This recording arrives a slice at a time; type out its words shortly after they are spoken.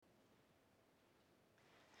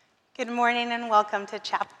Good morning and welcome to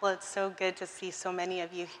chapel. It's so good to see so many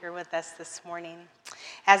of you here with us this morning.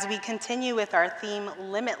 As we continue with our theme,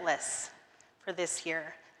 Limitless, for this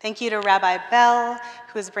year. Thank you to Rabbi Bell,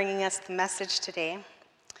 who is bringing us the message today.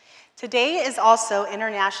 Today is also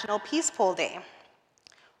International Peace Pole Day.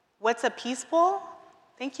 What's a peace pole?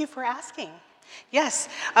 Thank you for asking. Yes,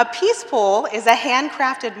 a peace pole is a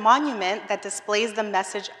handcrafted monument that displays the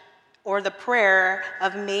message or the prayer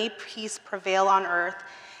of may peace prevail on earth,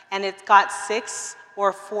 and it's got 6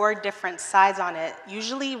 or 4 different sides on it,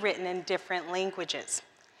 usually written in different languages.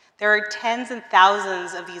 There are tens and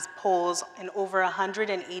thousands of these poles in over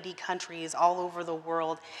 180 countries all over the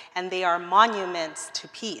world, and they are monuments to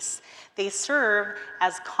peace. They serve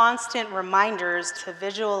as constant reminders to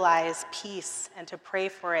visualize peace and to pray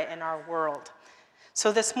for it in our world.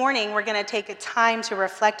 So this morning, we're going to take a time to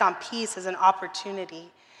reflect on peace as an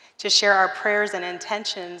opportunity to share our prayers and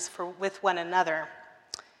intentions with one another.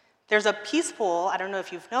 There's a peace pole, I don't know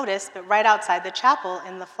if you've noticed, but right outside the chapel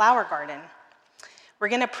in the flower garden. We're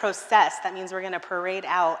going to process, that means we're going to parade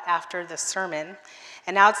out after the sermon.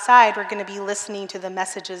 And outside, we're going to be listening to the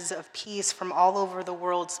messages of peace from all over the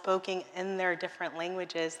world spoken in their different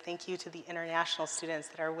languages. Thank you to the international students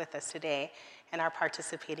that are with us today and are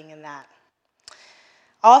participating in that.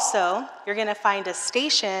 Also, you're going to find a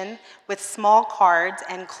station with small cards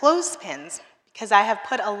and clothespins because I have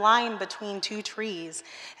put a line between 2 trees,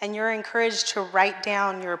 and you're encouraged to write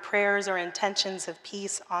down your prayers or intentions of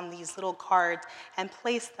peace on these little cards and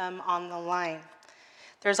place them on the line.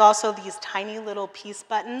 There's also these tiny little peace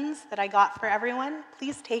buttons that I got for everyone.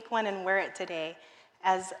 Please take one and wear it today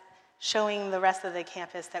as showing the rest of the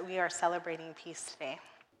campus that we are celebrating peace today.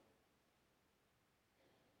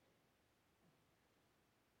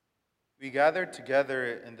 We gather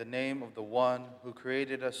together in the name of the one who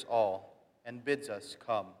created us all and bids us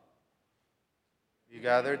come. We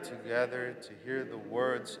gather together to hear the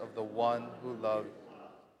words of the one who loves.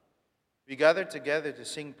 We gather together to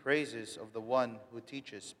sing praises of the one who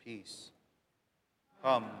teaches peace.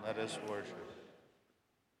 Come, let us worship.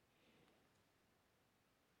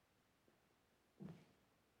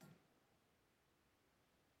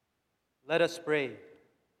 Let us pray.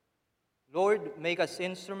 Lord, make us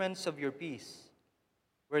instruments of your peace.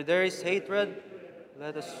 Where there is hatred,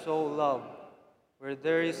 let us sow love. Where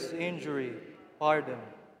there is injury, pardon.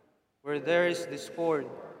 Where there is discord,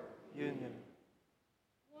 union.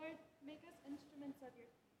 Lord, make us instruments of your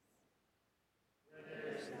peace. Where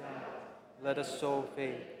there is love, let us sow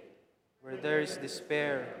faith. Where there is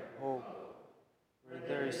despair, hope. Where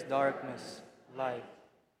there is darkness, light.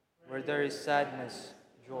 Where there is sadness,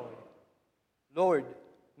 joy. Lord,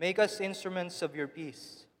 make us instruments of your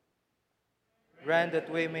peace. Grant that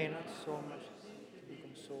we may not so much to be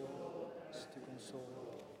consoled as to console.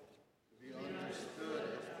 To be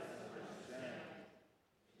understood as to understand.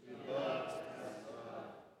 To be loved as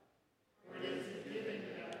love. For it is in giving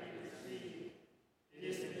that we receive. It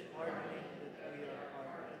is in pardoning that we are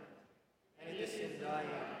pardoned. And it is in dying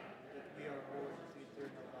that we are born to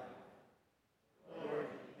eternal life. Lord,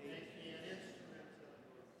 make me an instrument of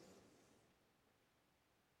your peace.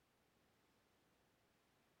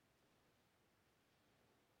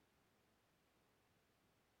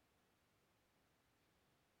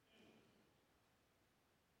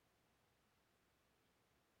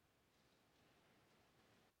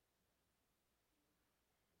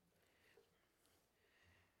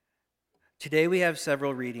 Today we have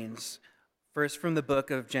several readings. First from the book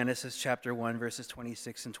of Genesis chapter 1, verses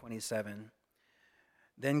 26 and 27.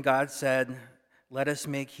 Then God said, "Let us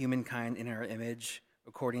make humankind in our image,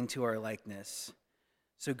 according to our likeness."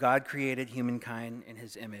 So God created humankind in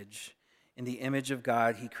his image. In the image of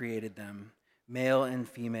God he created them. Male and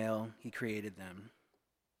female he created them.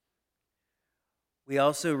 We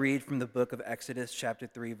also read from the book of Exodus chapter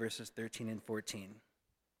 3, verses 13 and 14.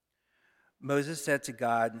 Moses said to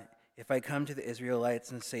God, "If I come to the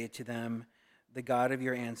Israelites and say to them, 'The God of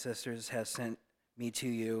your ancestors has sent me to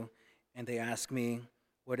you,' and they ask me,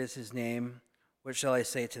 'What is his name?' what shall I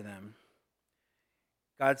say to them?"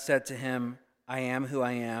 God said to him, "I am who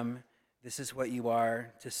I am. This is what you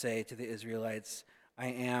are to say to the Israelites. 'I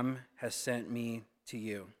am has sent me to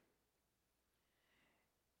you.'"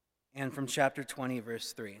 And from chapter 20,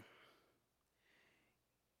 verse 3.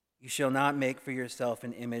 "You shall not make for yourself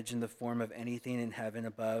an image in the form of anything in heaven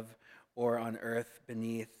above, or on earth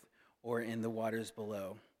beneath, or in the waters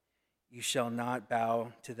below. You shall not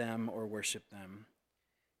bow to them or worship them."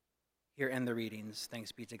 Here end the readings.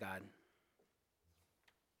 Thanks be to God.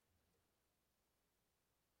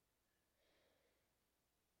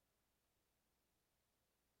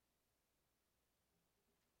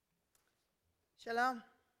 Shalom.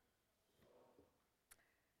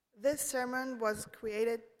 This sermon was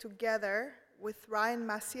created together with Ryan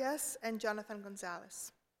Macias and Jonathan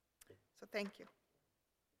Gonzalez. So thank you.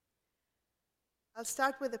 I'll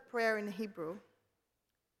start with a prayer in Hebrew.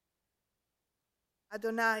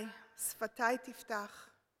 Adonai, sfatai tiftach,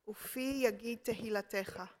 ufi yagid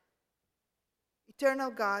tehilatecha.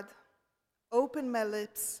 Eternal God, open my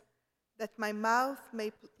lips, that my mouth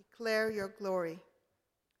may declare your glory.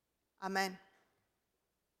 Amen.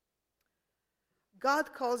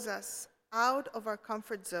 God calls us out of our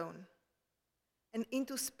comfort zone and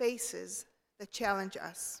into spaces that challenge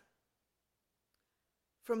us.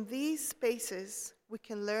 From these spaces, we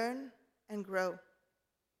can learn and grow.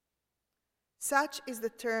 Such is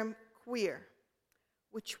the term queer,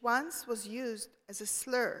 which once was used as a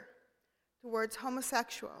slur towards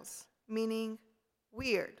homosexuals, meaning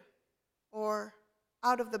weird or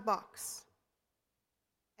out of the box.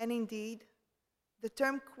 And indeed, the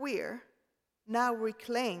term queer, now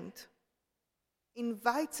reclaimed,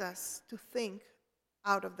 invites us to think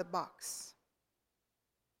out of the box.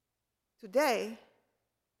 Today,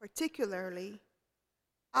 particularly,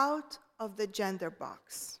 out of the gender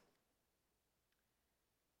box.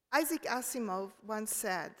 Isaac Asimov once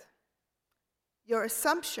said, "Your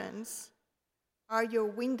assumptions are your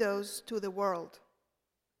windows to the world.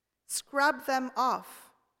 Scrub them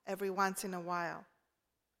off every once in a while,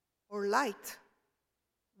 or light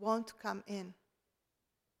won't come in."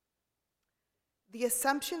 The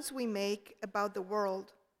assumptions we make about the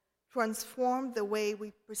world transform the way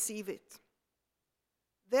we perceive it.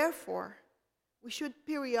 Therefore, we should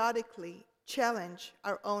periodically challenge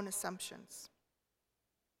our own assumptions.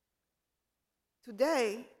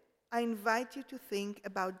 Today, I invite you to think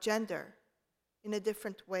about gender in a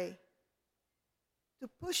different way, to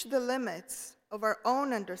push the limits of our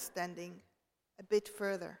own understanding a bit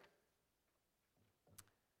further.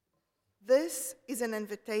 This is an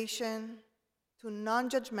invitation to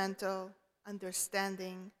non-judgmental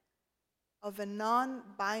understanding of a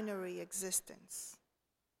non-binary existence.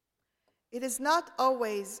 It is not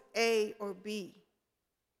always A or B.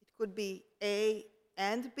 It could be A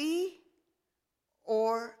and B,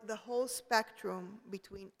 or the whole spectrum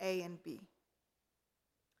between A and B.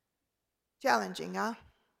 Challenging, huh?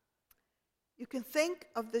 You can think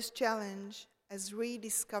of this challenge as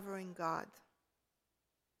rediscovering God.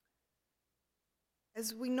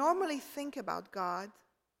 As we normally think about God,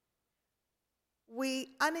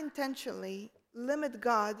 we unintentionally limit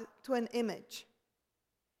God to an image,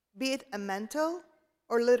 be it a mental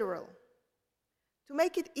or literal, to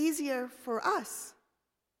make it easier for us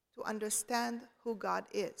to understand who God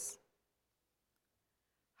is.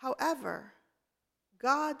 However,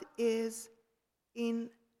 God is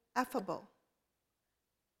ineffable,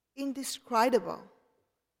 indescribable,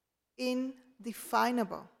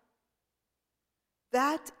 indefinable.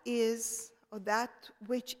 That is, or that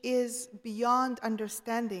which is beyond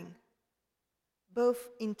understanding, both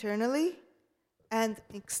internally and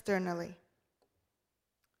externally.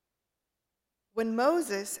 When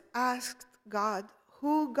Moses asked God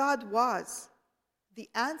who God was, the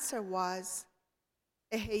answer was,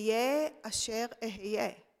 Eheye asher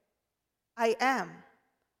eheye, I am,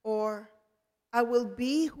 or I will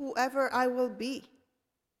be whoever I will be.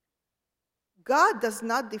 God does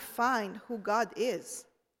not define who God is.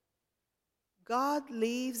 God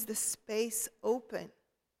leaves the space open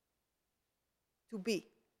to be.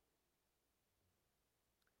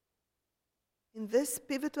 In this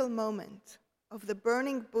pivotal moment of the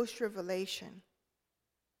burning bush revelation,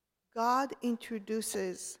 God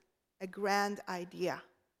introduces a grand idea.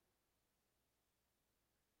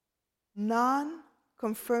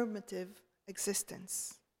 Non-confirmative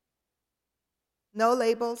existence. No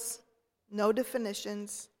labels, no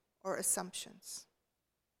definitions or assumptions.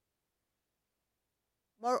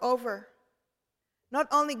 Moreover, not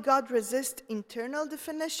only God resists internal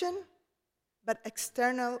definition, but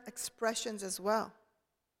external expressions as well.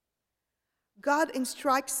 God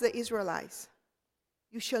instructs the Israelites,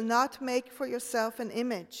 "You shall not make for yourself an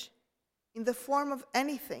image in the form of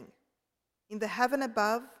anything, in the heaven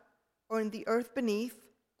above, or in the earth beneath,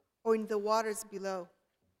 or in the waters below."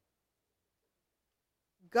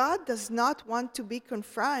 God does not want to be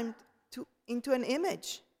confined into an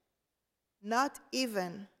image, not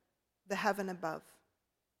even the heaven above.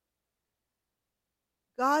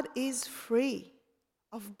 God is free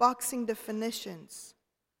of boxing definitions,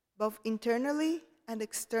 both internally and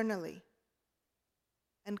externally,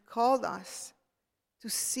 and called us to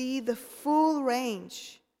see the full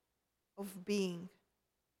range of being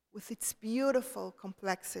with its beautiful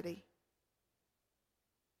complexity.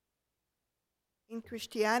 In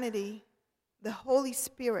Christianity, the Holy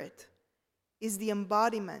Spirit is the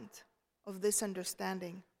embodiment of this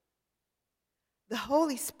understanding. The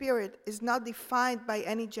Holy Spirit is not defined by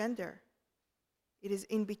any gender. It is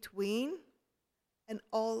in between and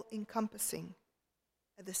all-encompassing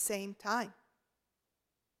at the same time.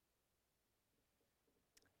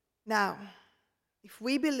 Now, if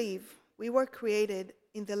we believe we were created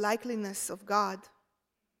in the likeness of God,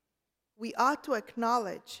 we ought to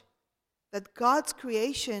acknowledge that God's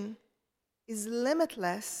creation is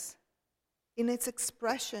limitless in its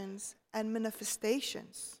expressions and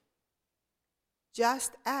manifestations,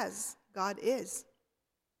 just as God is.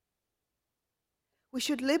 We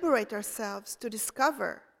should liberate ourselves to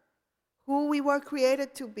discover who we were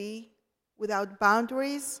created to be without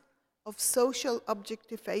boundaries of social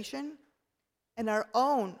objectification and our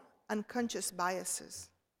own unconscious biases.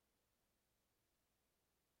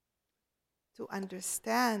 To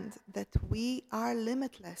understand that we are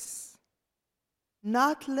limitless,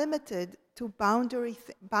 not limited to binary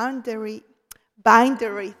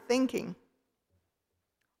thinking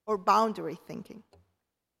or boundary thinking.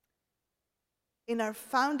 In our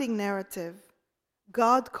founding narrative,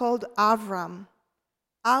 God called Avram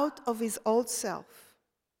out of his old self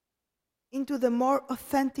into the more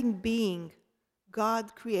authentic being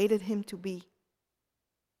God created him to be.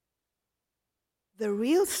 The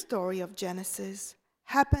real story of Genesis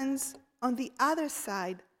happens on the other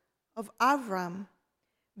side of Avram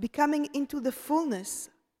becoming into the fullness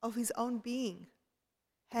of his own being,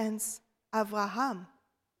 hence Avraham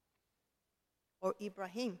or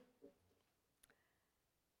Ibrahim.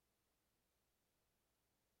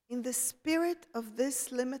 In the spirit of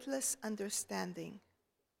this limitless understanding,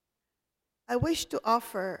 I wish to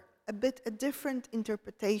offer a different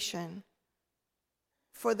interpretation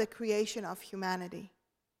for the creation of humanity.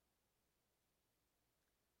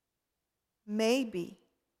 Maybe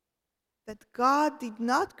that God did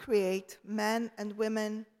not create men and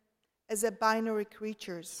women as a binary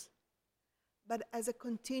creatures, but as a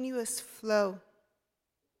continuous flow,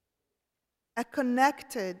 a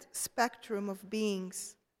connected spectrum of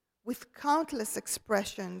beings with countless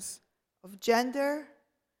expressions of gender,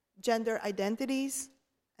 gender identities,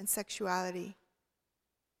 and sexuality.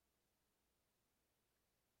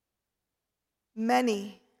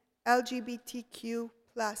 Many LGBTQ+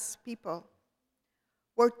 people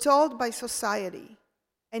were told by society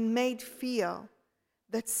and made feel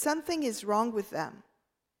that something is wrong with them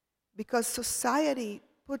because society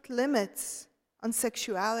put limits on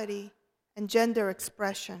sexuality and gender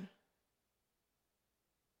expression.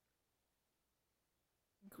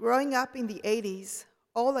 Growing up in the 80s,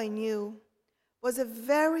 all I knew was a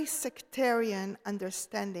very sectarian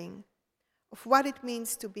understanding of what it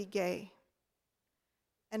means to be gay.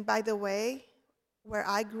 And by the way, where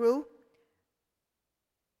I grew,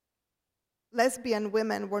 lesbian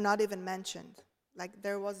women were not even mentioned. Like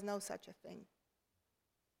there was no such a thing.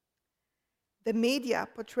 The media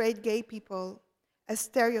portrayed gay people as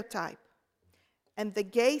stereotype, and the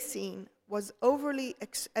gay scene was overly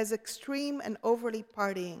as extreme and overly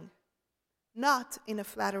partying, not in a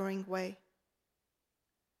flattering way.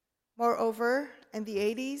 Moreover, in the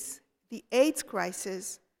 80s, the AIDS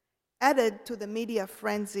crisis added to the media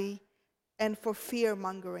frenzy and for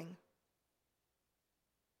fear-mongering.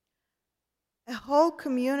 A whole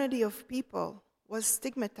community of people was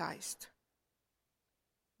stigmatized.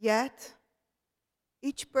 Yet,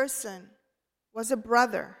 each person was a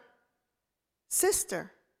brother,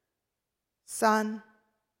 sister, son,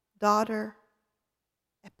 daughter,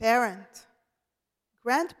 a parent,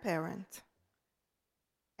 grandparent,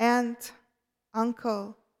 aunt,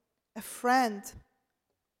 uncle, a friend,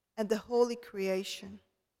 and the holy creation.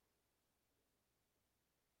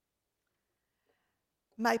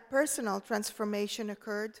 My personal transformation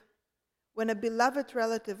occurred when a beloved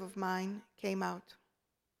relative of mine came out.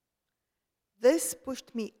 This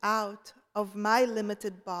pushed me out of my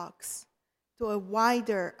limited box to a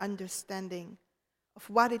wider understanding of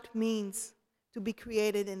what it means to be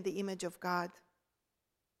created in the image of God.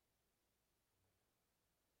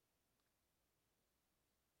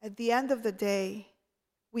 At the end of the day,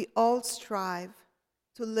 we all strive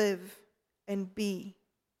to live and be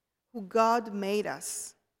who God made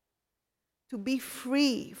us, to be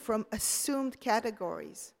free from assumed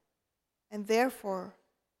categories and therefore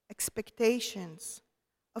expectations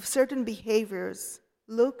of certain behaviors,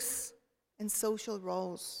 looks, and social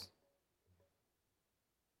roles.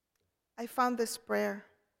 I found this prayer.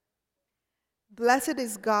 Blessed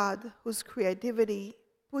is God whose creativity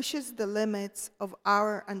pushes the limits of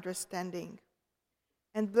our understanding.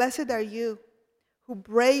 And blessed are you who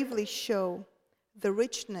bravely show the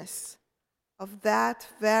richness of that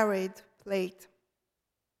varied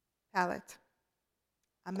palette.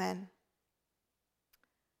 Amen.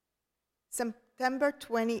 September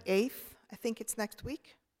 28th, I think it's next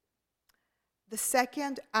week, the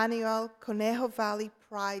second annual Conejo Valley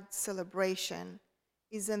Pride celebration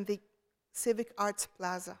is in the Civic Arts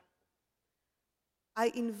Plaza.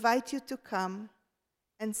 I invite you to come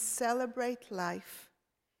and celebrate life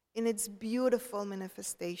in its beautiful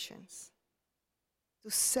manifestations, to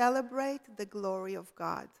celebrate the glory of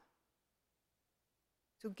God,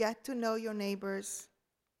 to get to know your neighbors,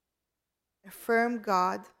 affirm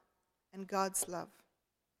God and God's love.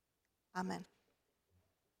 Amen.